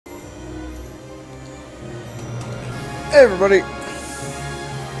Hey everybody!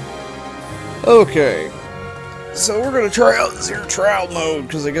 Okay, so we're gonna try out Zero Trial mode,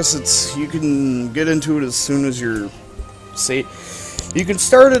 because I guess you can get into it as soon as you can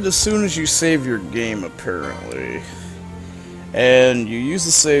start it as soon as you save your game, apparently. And you use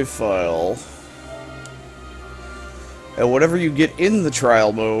the save file, and whatever you get in the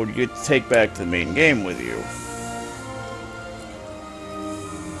trial mode, you get to take back to the main game with you.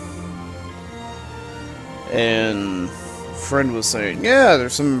 And friend was saying, yeah,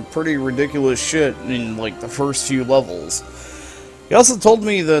 there's some pretty ridiculous shit in, like, the first few levels. He also told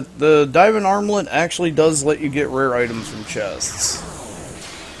me that the diamond armlet actually does let you get rare items from chests.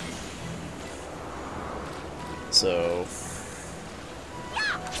 So...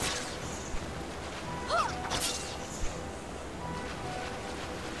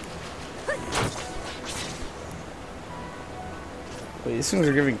 Wait, these things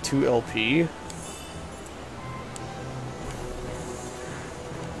are giving 2 LP?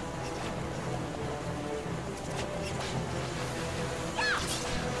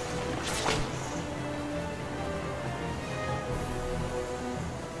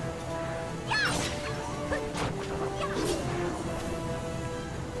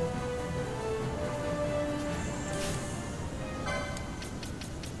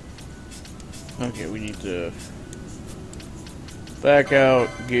 Okay, we need to back out,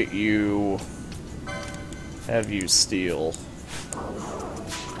 get you, have you steal.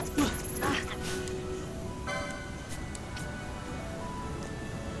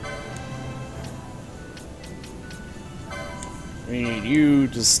 We need you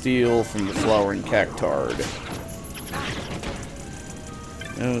to steal from the flowering cactard.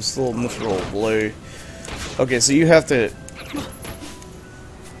 Oh, it's a little miserable blue. Okay, so you have to...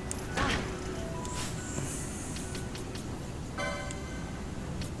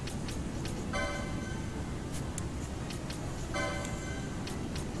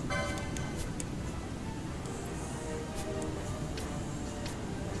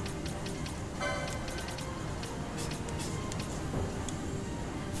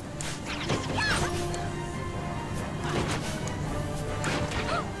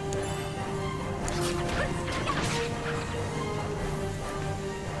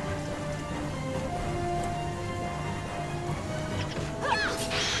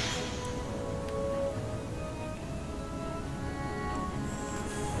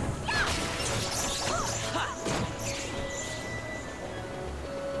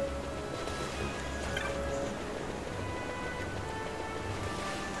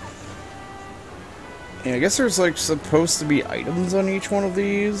 Yeah, I guess there's, like, supposed to be items on each one of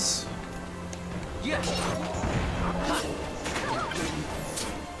these. Yeah.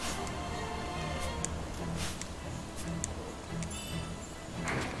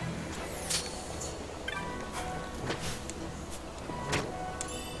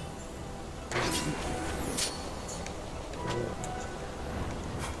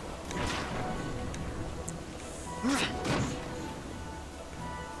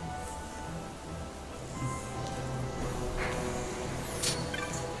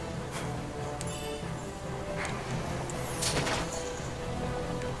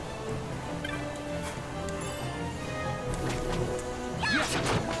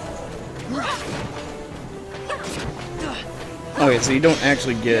 Okay, so you don't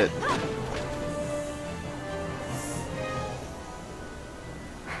actually get...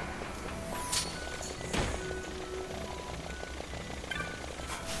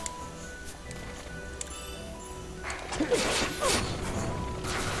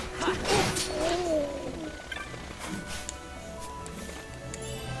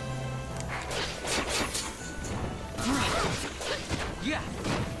 Yeah.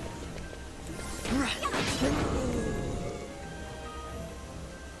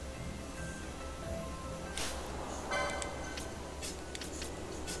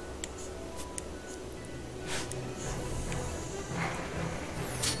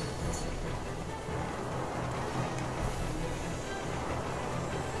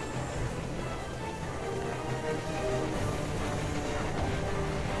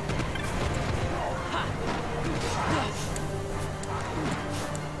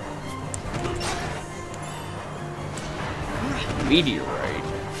 meteorite.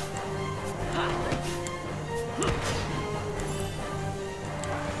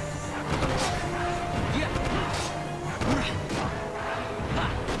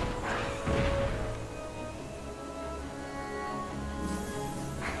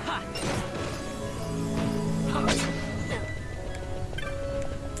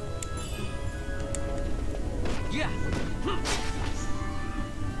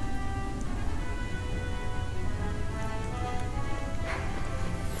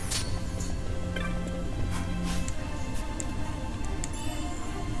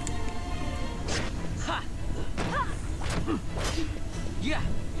 Yeah.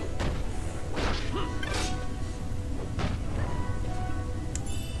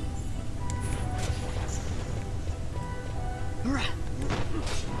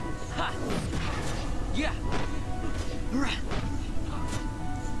 Ha. Yeah.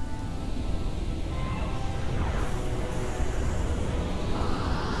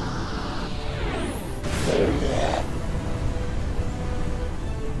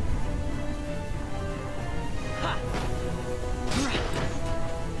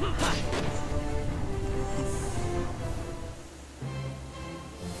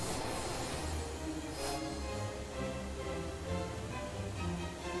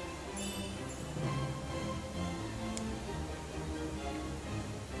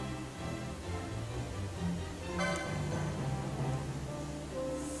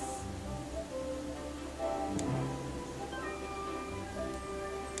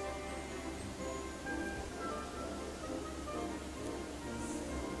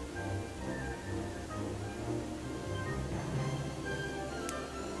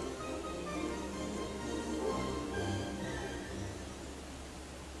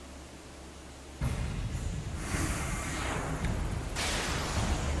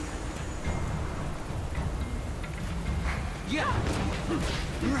 Yeah.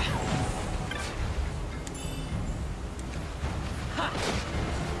 Ha.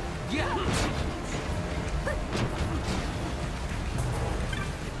 Yeah.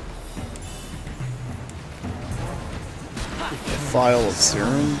 Vial of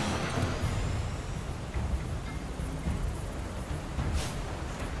serum.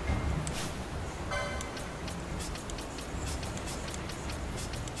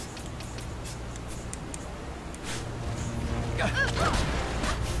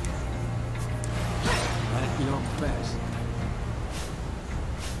 At your best.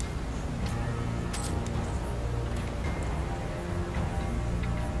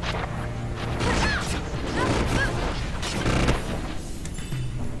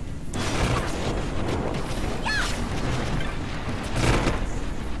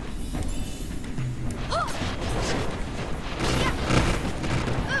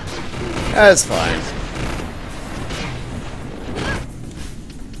 That's fine.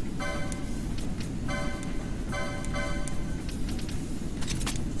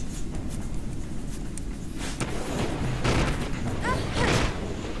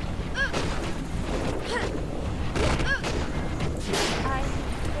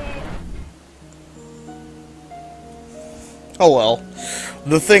 Oh well.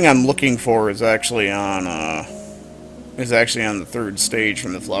 The thing I'm looking for is actually on the third stage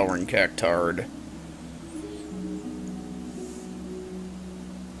from the Flowering Cactard.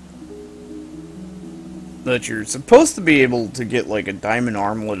 That you're supposed to be able to get like a diamond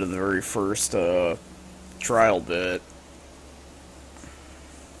armlet in the very first trial bit.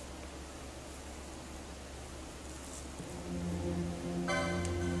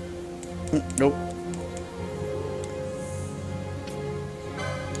 Nope.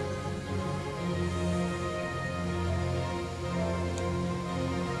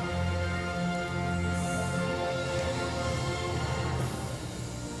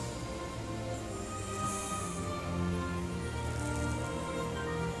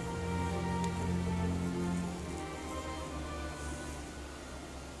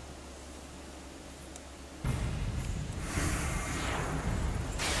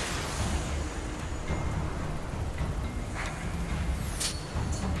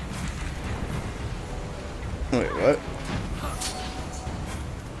 Wait, what?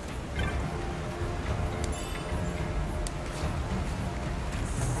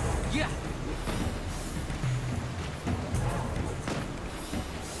 Yeah.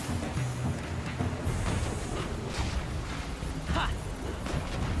 Ha.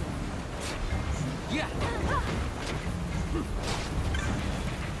 Yeah.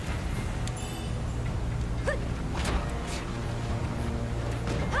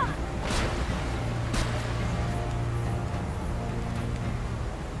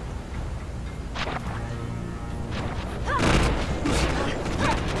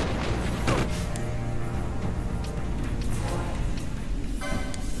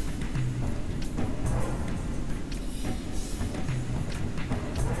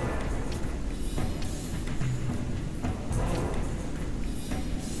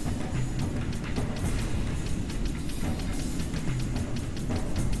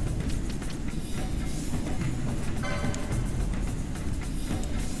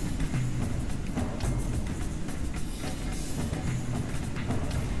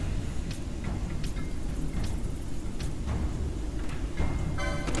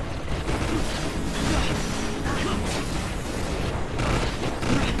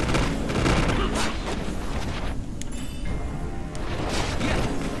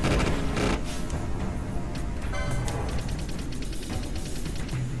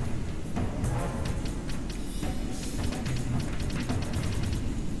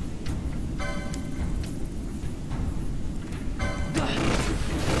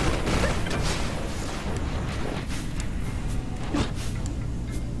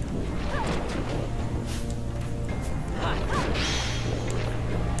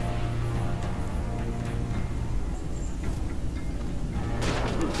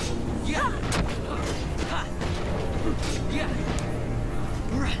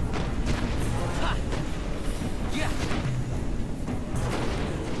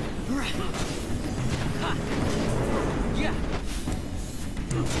 Yeah.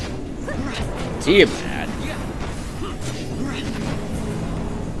 Damn, man.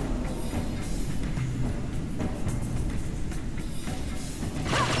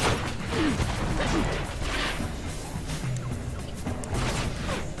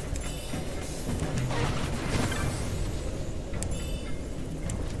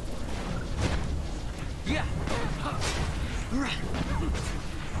 Yeah.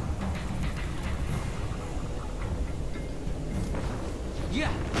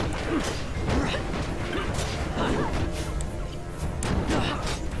 Yeah.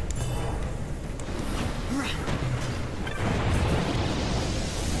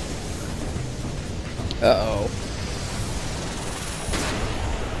 Uh-oh.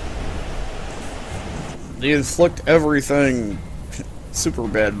 They inflict everything. Super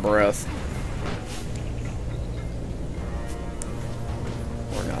bad breath.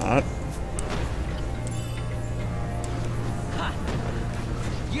 Or not.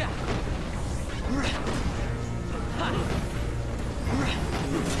 Yeah.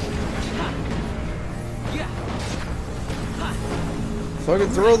 Yeah. Fucking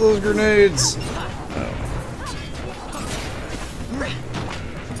throw those grenades!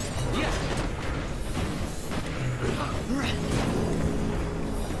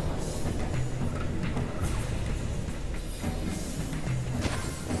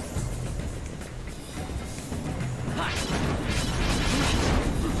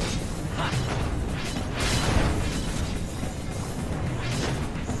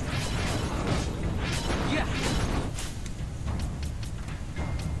 Yeah.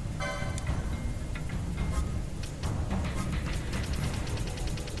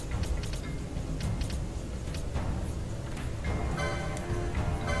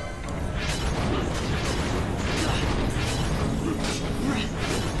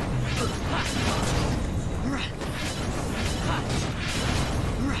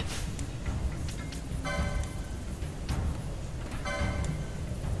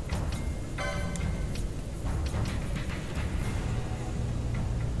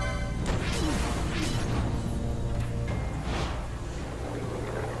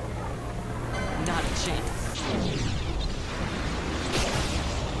 Not a chance.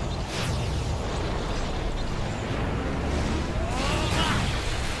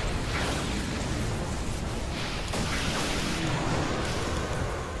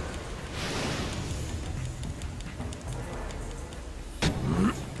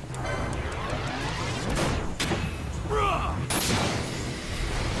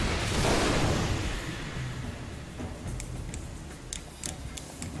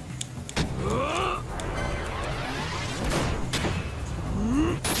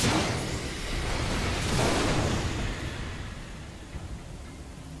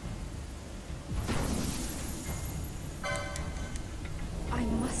 I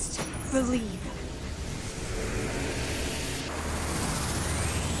must believe.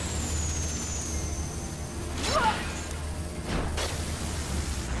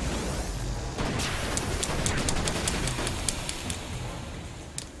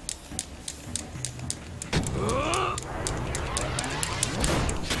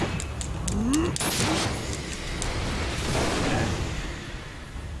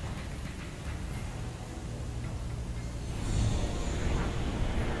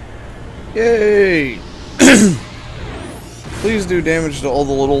 Yay! Please do damage to all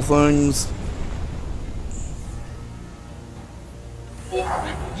the little things.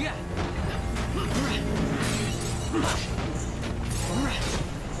 Yeah. Yeah.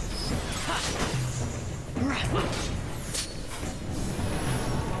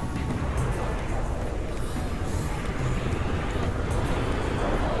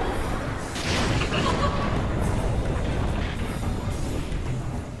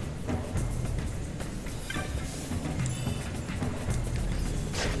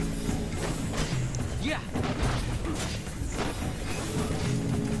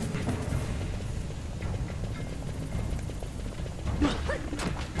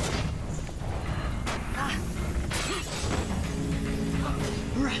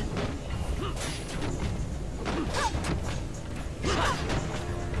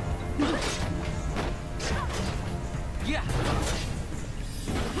 Yeah.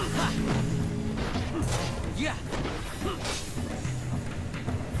 Yeah.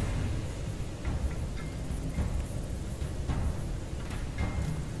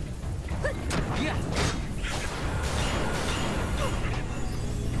 Yeah.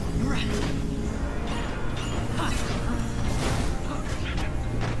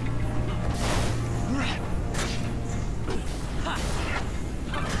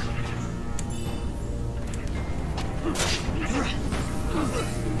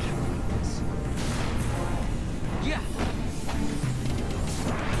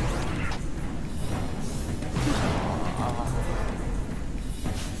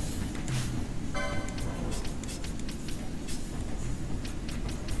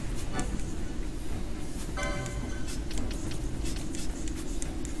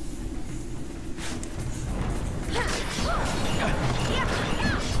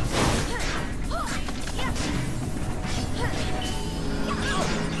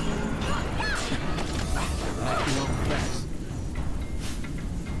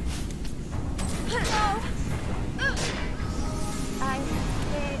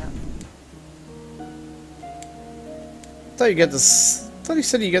 thought you got this. I thought you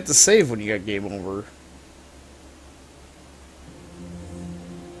said you got to save when you got game over.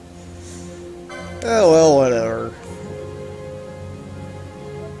 Oh well, whatever.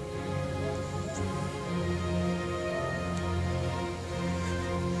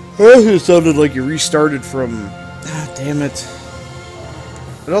 It sounded like you restarted from. Ah, damn it.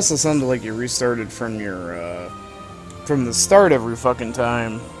 It also sounded like you restarted from your, from the start every fucking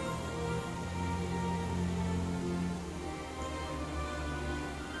time.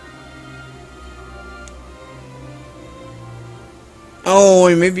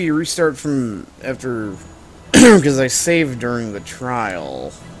 Oh, maybe you restart from after. Because I saved during the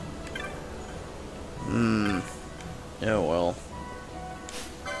trial. Oh well.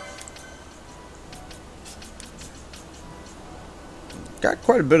 Got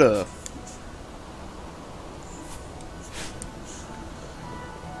quite a bit of...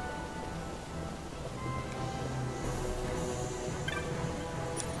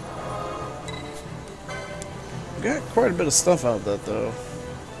 Got quite a bit of stuff out of that, though.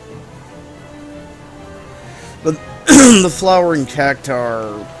 But the flowering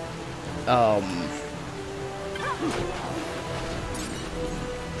cactar,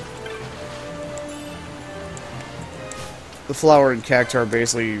 the flowering cactar,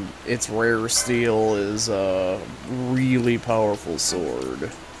 basically, its rare steel is a really powerful sword.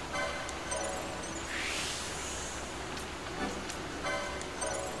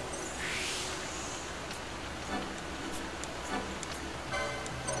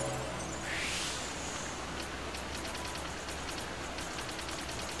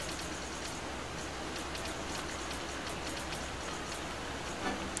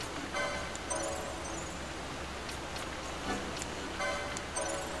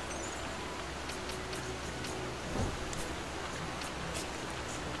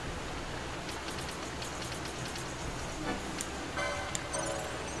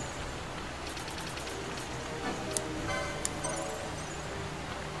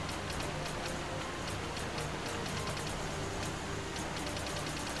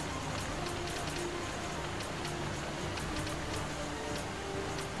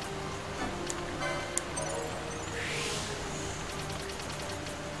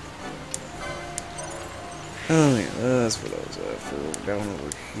 Oh yeah, that's what I was after. Down over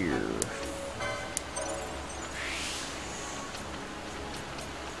here.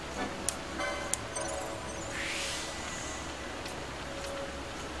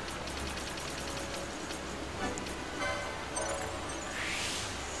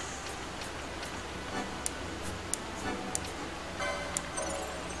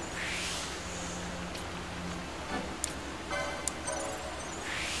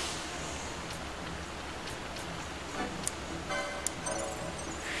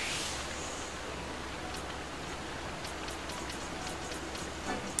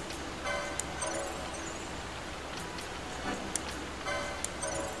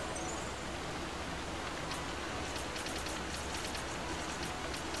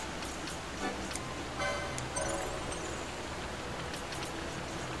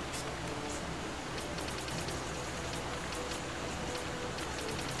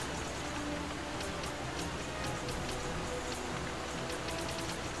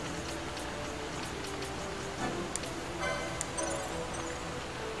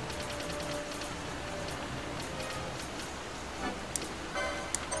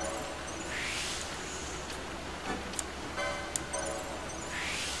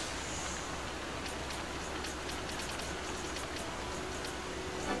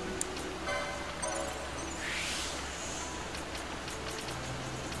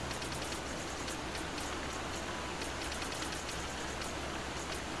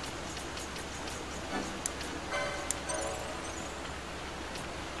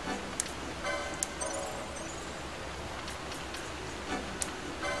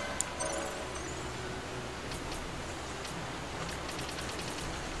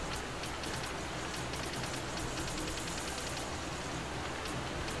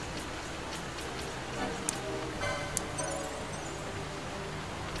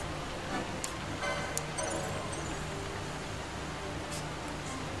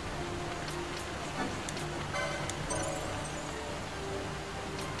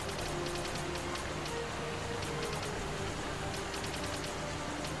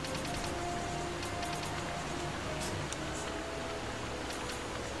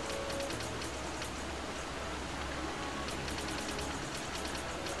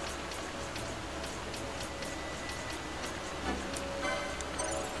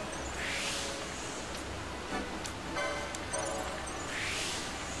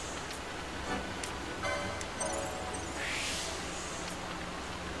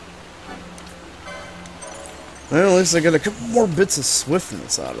 Well, at least I got a couple more bits of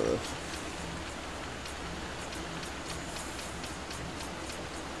swiftness out of it.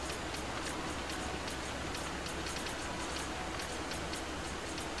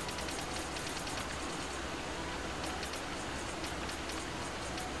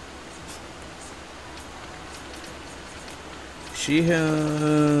 She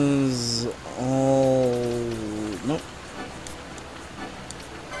has all... Nope.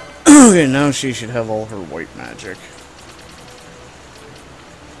 Okay, now she should have all her white magic.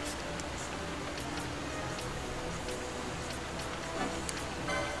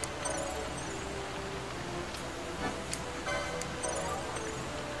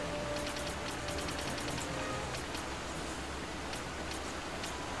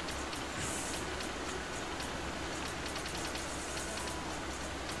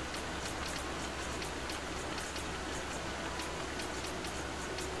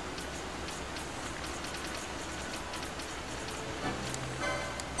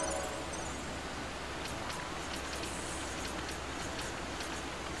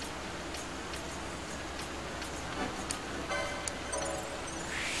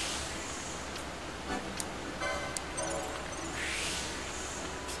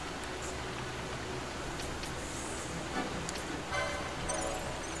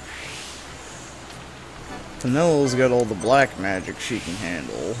 Penelo's got all the black magic she can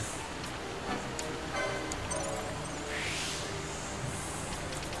handle.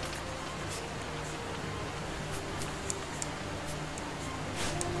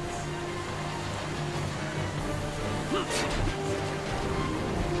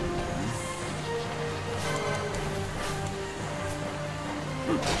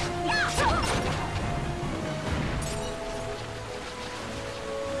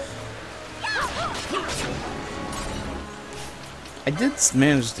 I did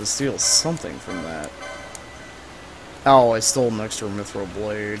manage to steal something from that. Oh, I stole an extra mithril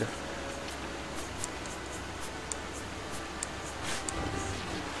blade.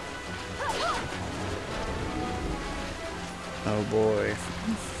 Oh boy.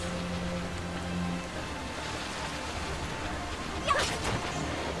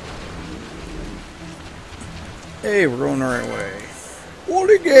 Hey, we're going the right way.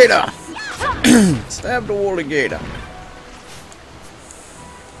 Woolly gator! Stab the woolly gator.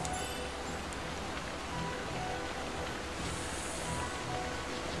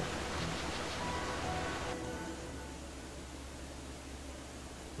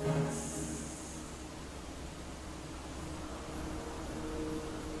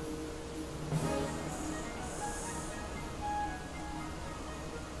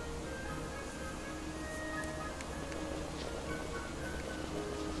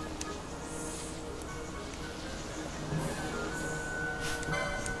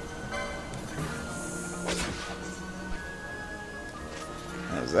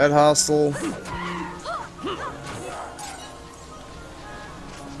 Is that hostile?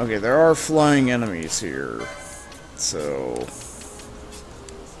 Okay, there are flying enemies here, so...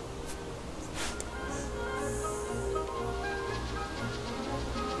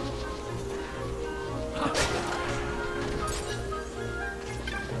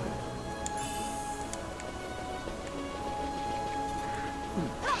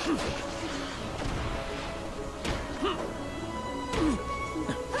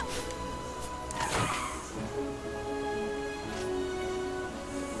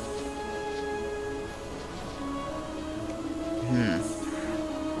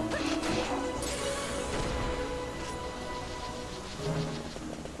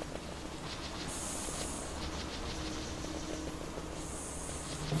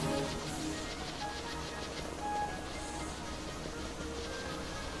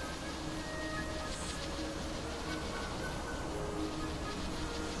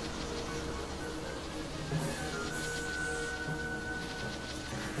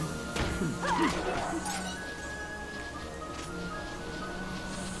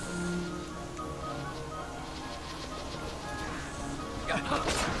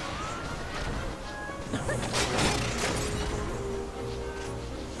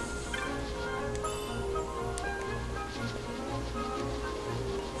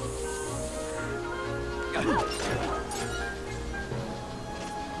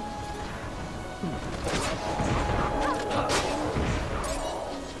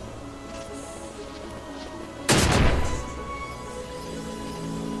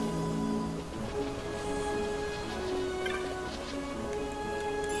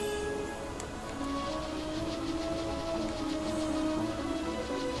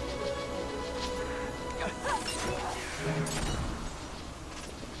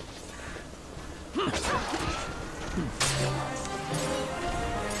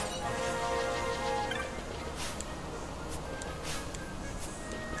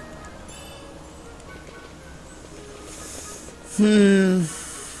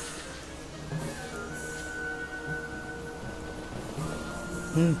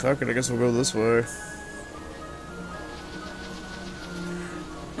 Fuck it, I guess we'll go this way.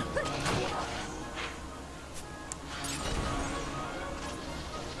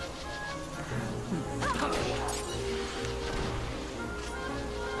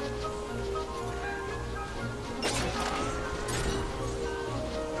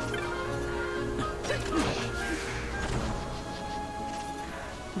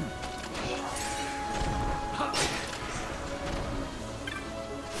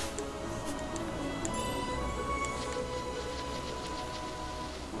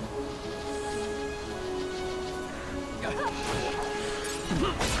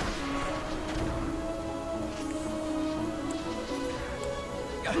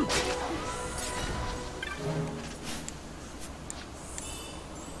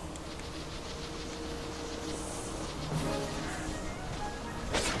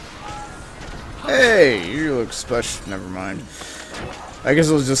 Hey, you look special. Never mind. I guess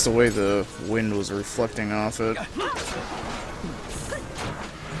it was just the way the wind was reflecting off it.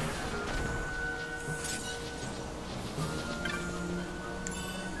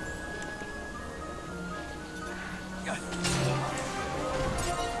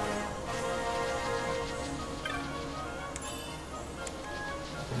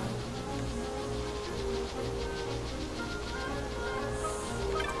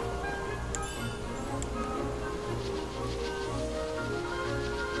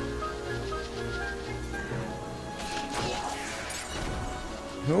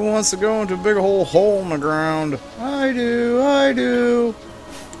 Who wants to go into a big hole in the ground? I do, I do.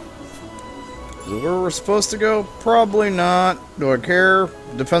 Is it where we're supposed to go? Probably not. Do I care?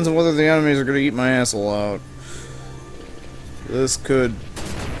 Depends on whether the enemies are going to eat my asshole out. This could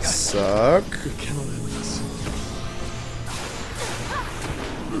suck.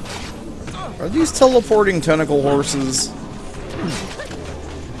 Are these teleporting tentacle horses?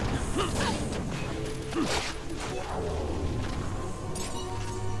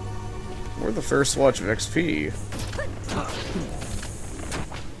 We're the first watch of XP.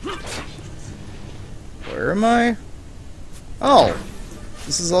 Where am I? Oh!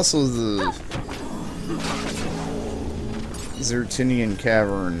 This is also the Zertinian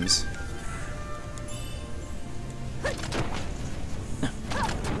Caverns.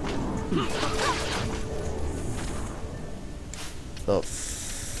 The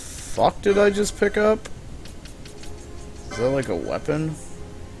fuck did I just pick up? Is that like a weapon?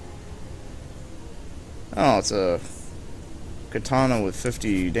 Oh, it's a katana with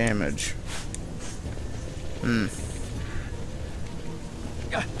 50 damage.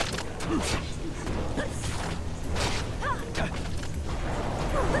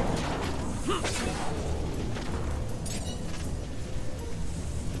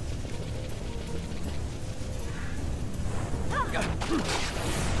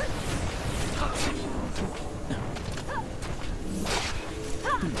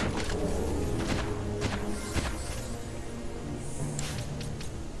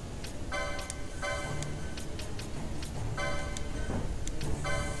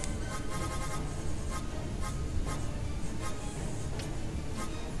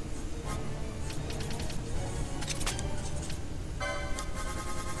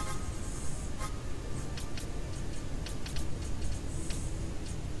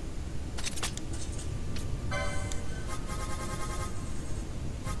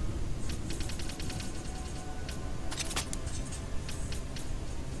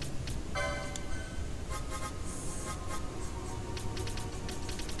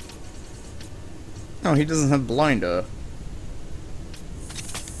 No, he doesn't have blinda.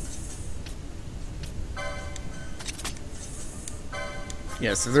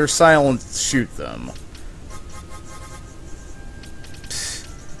 Yes, if they're silent, shoot them.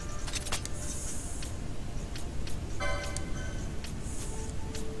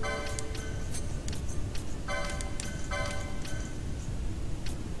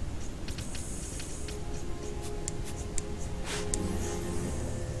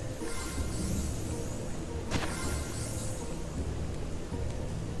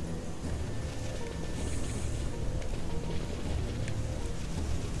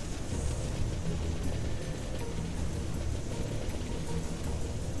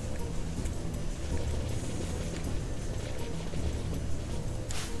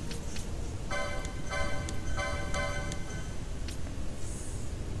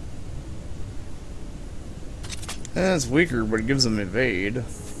 It's weaker, but it gives them evade.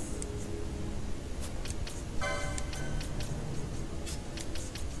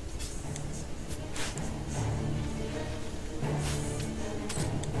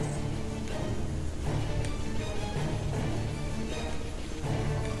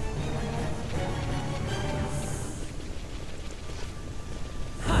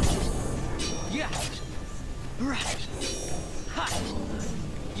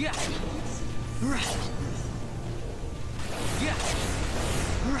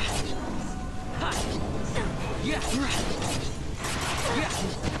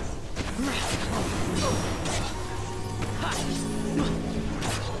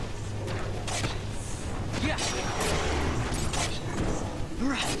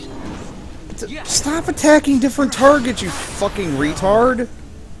 Stop attacking different targets, you fucking retard!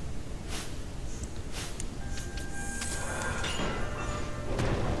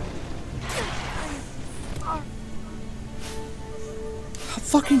 How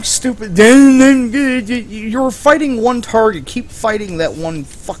fucking stupid. You're fighting one target. Keep fighting that one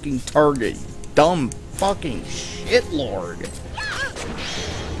fucking target. Dumb fucking shitlord.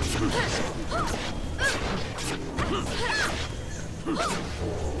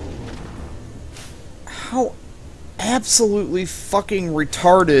 How absolutely fucking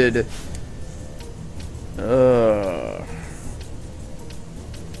retarded.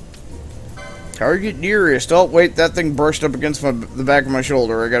 Target nearest. Oh, wait, that thing brushed up against the back of my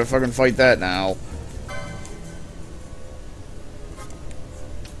shoulder. I gotta fucking fight that now.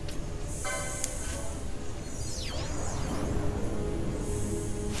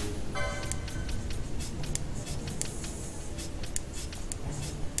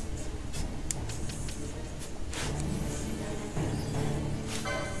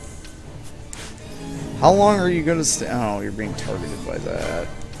 How long are you gonna stay? Oh, you're being targeted by that.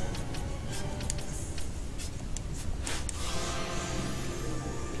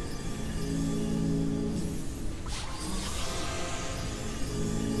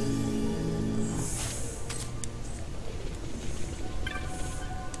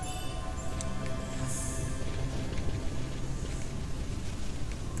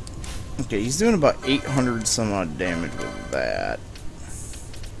 Okay, he's doing about 800 some odd damage with that.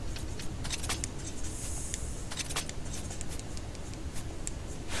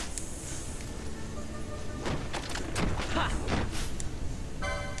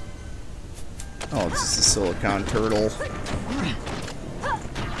 Oh, it's just a silicon turtle.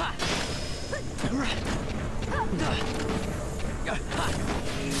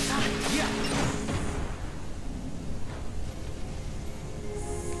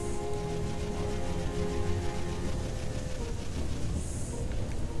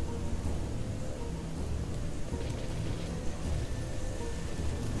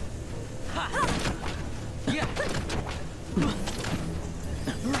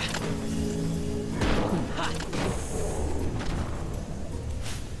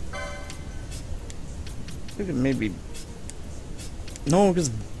 I think it maybe... No, because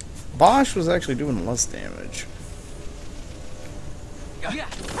Bosch was actually doing less damage.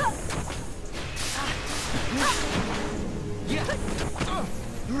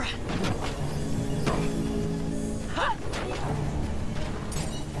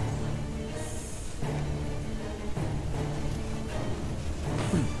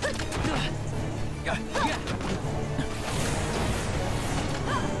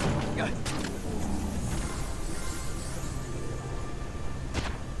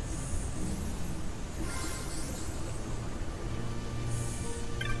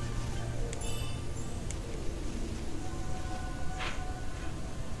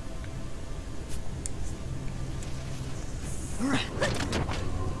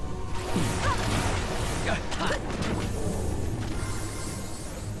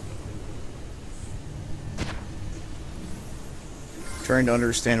 Trying to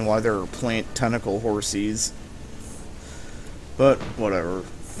understand why there are plant tentacle horsies. But, whatever.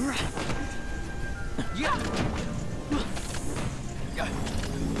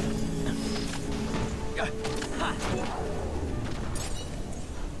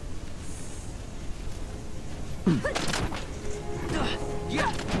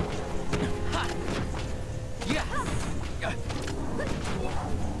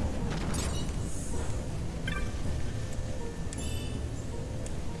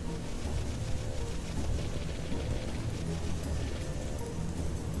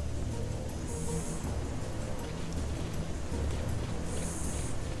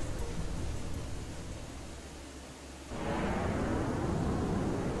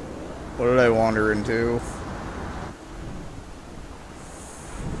 What did I wander into?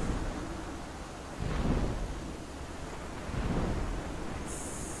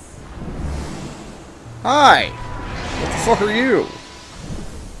 Hi! What the fuck are you?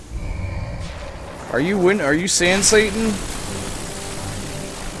 Are you Sand Satan?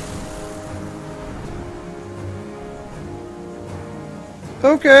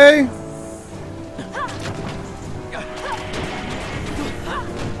 Okay.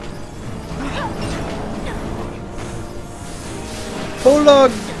 Well,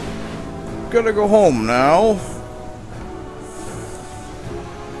 gotta go home now.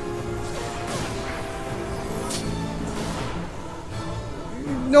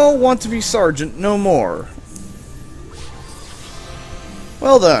 No, want to be sergeant no more.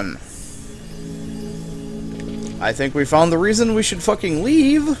 Well then. I think we found the reason we should fucking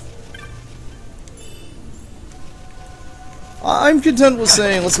leave. I'm content with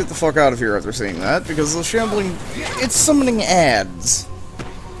saying let's get the fuck out of here after seeing that, because the shambling... it's summoning ads.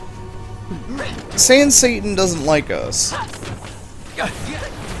 Sand Satan doesn't like us.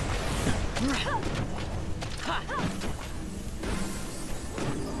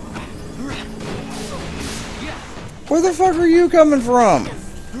 Where the fuck are you coming from?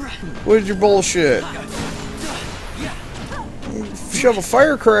 With your bullshit? Shove a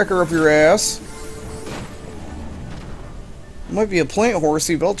firecracker up your ass. Might be a plant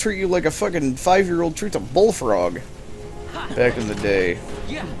horsey, but I'll treat you like a fucking 5-year-old treats a bullfrog. Back in the day.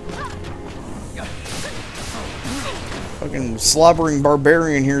 Fucking slobbering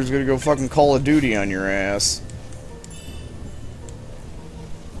barbarian here is gonna go fucking Call of Duty on your ass.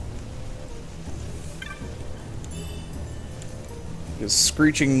 A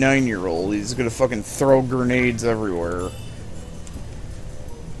screeching 9-year-old. He's gonna fucking throw grenades everywhere.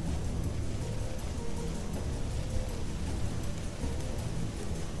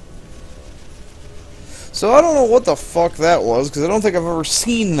 So I don't know what the fuck that was, because I don't think I've ever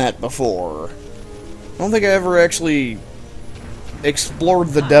seen that before. I don't think I ever actually explored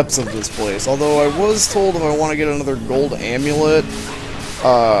the depths of this place. Although I was told if I want to get another gold amulet,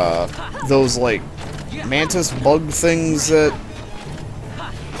 those like mantis bug things that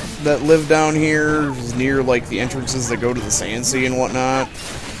live down here, near like the entrances that go to the Sand Sea and whatnot.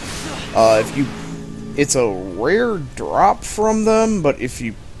 It's a rare drop from them, but if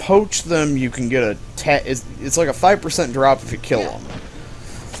you poach them, you can get it's like a 5% drop if you kill them.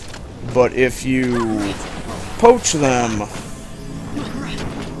 But if you poach them,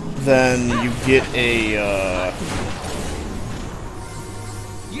 then you get a,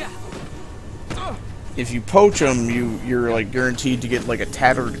 if you poach them, you're like guaranteed to get like a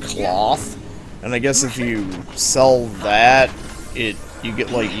tattered cloth. And I guess if you sell that, you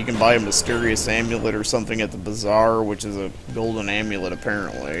get like, you can buy a mysterious amulet or something at the bazaar, which is a golden amulet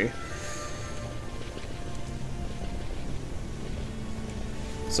apparently.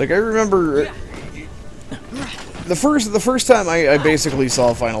 It's like I remember the first time I basically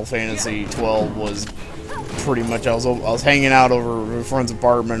saw Final Fantasy XII was pretty much I was hanging out over a friend's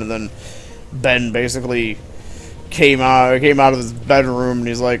apartment, and then Ben basically came out of his bedroom and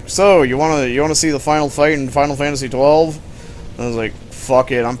he's like, "So you wanna see the final fight in Final Fantasy XII?" And I was like,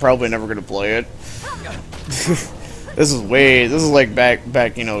 "Fuck it, I'm probably never gonna play it." This is like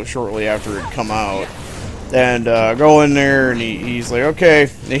back you know, shortly after it come out. And go in there, and he's like, okay.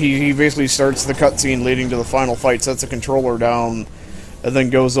 He basically starts the cutscene leading to the final fight, sets the controller down, and then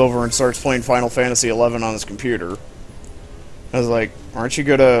goes over and starts playing Final Fantasy XI on his computer. I was like, aren't you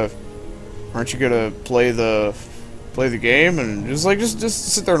gonna play the game? And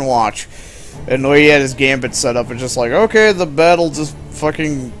just sit there and watch. And the way he had his gambit set up, it's just like, okay, the battle just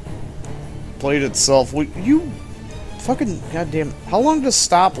fucking played itself. You fucking goddamn, how long does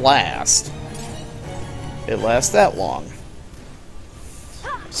stop last? It lasts that long.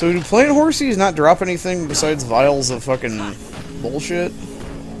 So do plant horsies not drop anything besides vials of fucking bullshit?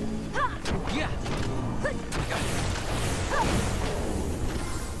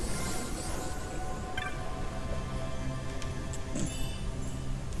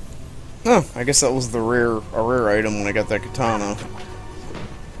 Oh, I guess that was a rare item when I got that katana.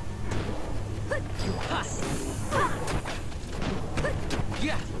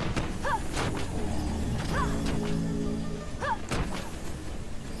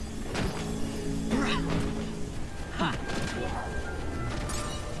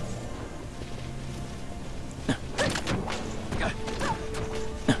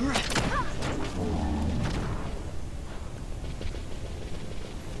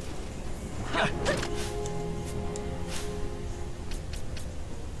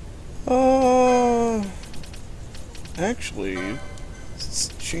 Actually, let's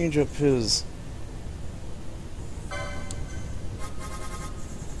change up his...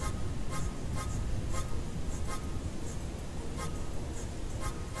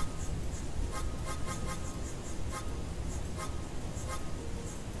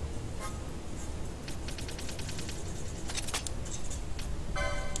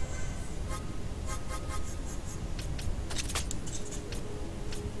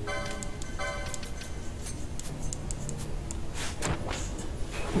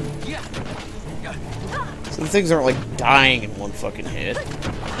 So the things aren't like dying in one fucking hit.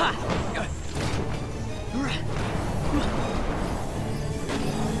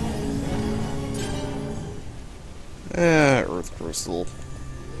 Earth crystal.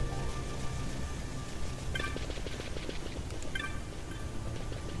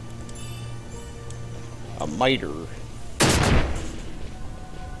 A miter.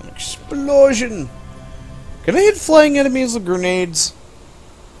 An explosion! Can I hit flying enemies with grenades?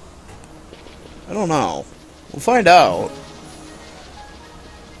 I don't know. We'll find out.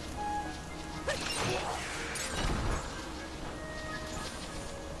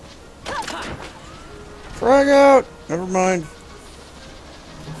 Frag out! Never mind.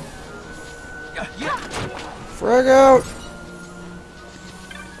 Frag out!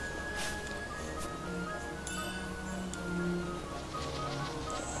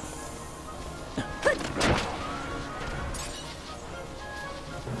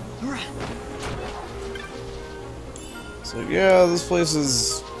 So yeah, this place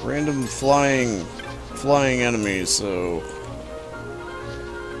is random flying enemies, so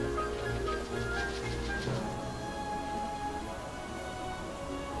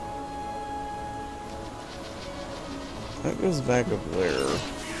that goes back up there.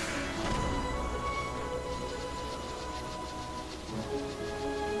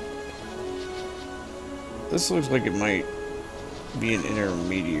 This looks like it might be an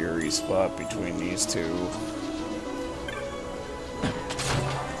intermediary spot between these two.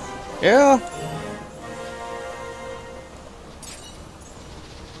 Yeah.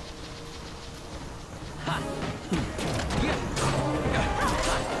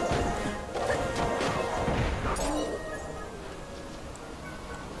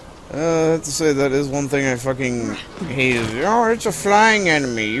 I have to say that is one thing I fucking hate is, oh, it's a flying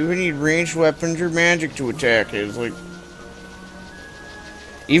enemy. You need ranged weapons or magic to attack it. It's like,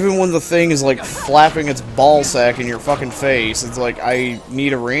 even when the thing is like flapping its ball sack in your fucking face, it's like, I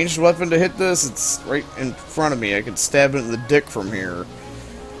need a ranged weapon to hit this. It's right in front of me. I could stab it in the dick from here.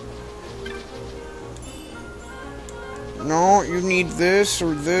 No, you need this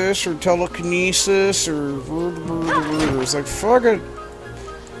or telekinesis or it's like, fuck it.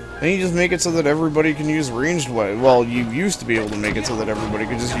 Then you just make it so that everybody can use ranged weapons. Well, you used to be able to make it so that everybody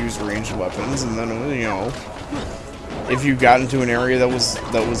could just use ranged weapons, and then, you know, if you got into an area that was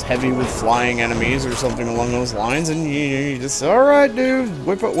heavy with flying enemies or something along those lines, and you just, alright, dude,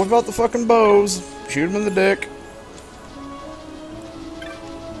 whip out the fucking bows, shoot him in the dick.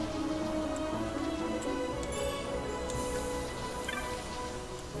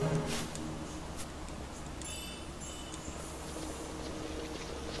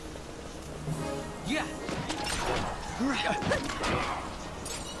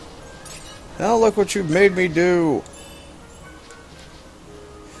 Now look what you made me do.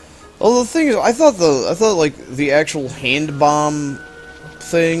 Well, the thing is, I thought like the actual hand bomb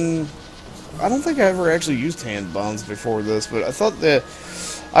thing. I don't think I ever actually used hand bombs before this, but I thought that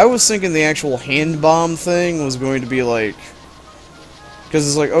I was thinking the actual hand bomb thing was going to be like, because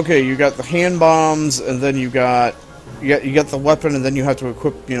it's like, okay, you got the hand bombs, and then you got the weapon, and then you have to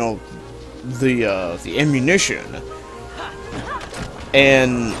equip, you know, the ammunition,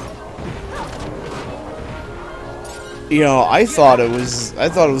 and. You know, I thought it was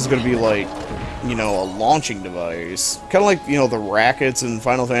gonna be like, you know, a launching device, kind of like, you know, the rackets in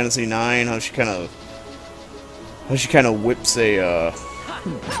Final Fantasy IX. How she kind of whips a.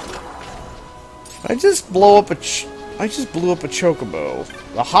 I just blew up a chocobo,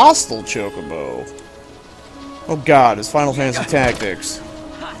 a hostile chocobo. Oh God, it's Final Fantasy Tactics.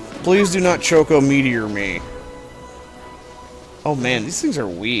 Please do not choco meteor me. Oh man, these things are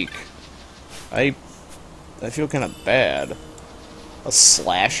weak. I feel kind of bad. A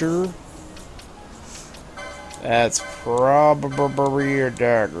slasher? That's probably a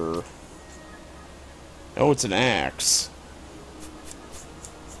dagger. Oh, it's an axe.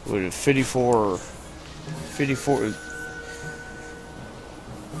 With a 54...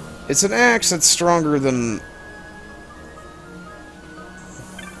 It's an axe that's stronger than...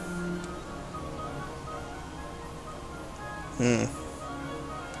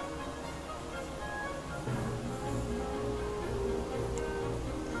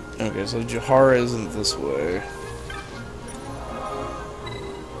 Okay, so Jahara isn't this way.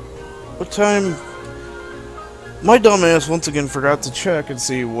 What time? My dumbass once again forgot to check and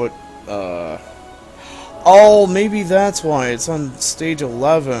see what, Oh, maybe that's why it's on stage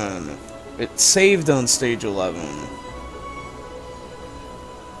 11. It saved on stage 11.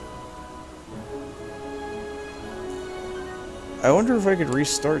 I wonder if I could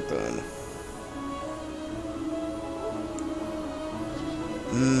restart then.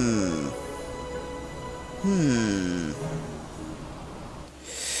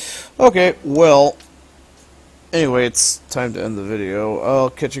 Okay, well, anyway, it's time to end the video. I'll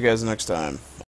catch you guys next time.